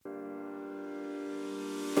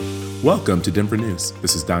Welcome to Denver News.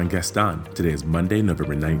 This is Don Gaston. Today is Monday,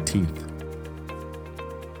 November 19th.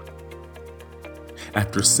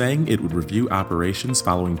 After saying it would review operations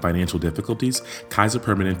following financial difficulties, Kaiser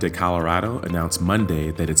Permanente Colorado announced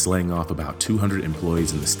Monday that it's laying off about 200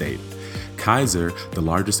 employees in the state. Kaiser, the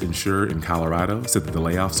largest insurer in Colorado, said that the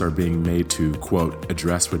layoffs are being made to, quote,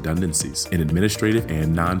 address redundancies in administrative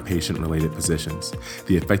and non-patient related positions.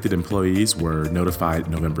 The affected employees were notified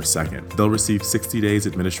November 2nd. They'll receive 60 days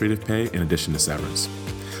administrative pay in addition to severance.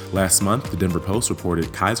 Last month, the Denver Post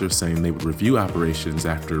reported Kaiser saying they would review operations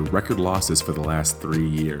after record losses for the last 3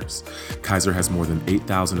 years. Kaiser has more than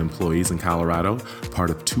 8,000 employees in Colorado, part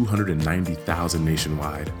of 290,000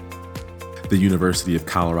 nationwide. The University of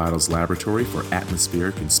Colorado's Laboratory for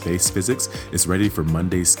Atmospheric and Space Physics is ready for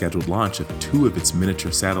Monday's scheduled launch of 2 of its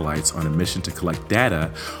miniature satellites on a mission to collect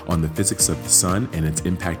data on the physics of the sun and its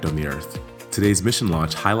impact on the Earth. Today's mission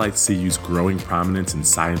launch highlights CU's growing prominence in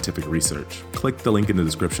scientific research. Click the link in the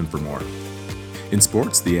description for more. In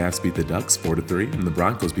sports, the Avs beat the Ducks 4-3, and the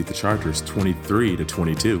Broncos beat the Chargers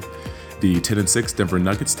 23-22. The 10-6 Denver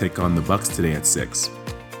Nuggets take on the Bucks today at 6.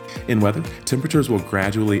 In weather, temperatures will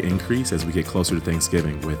gradually increase as we get closer to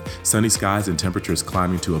Thanksgiving, with sunny skies and temperatures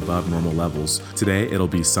climbing to above normal levels. Today, it'll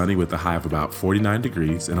be sunny with a high of about 49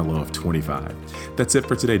 degrees and a low of 25. That's it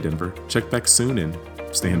for today, Denver. Check back soon and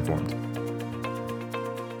stay informed.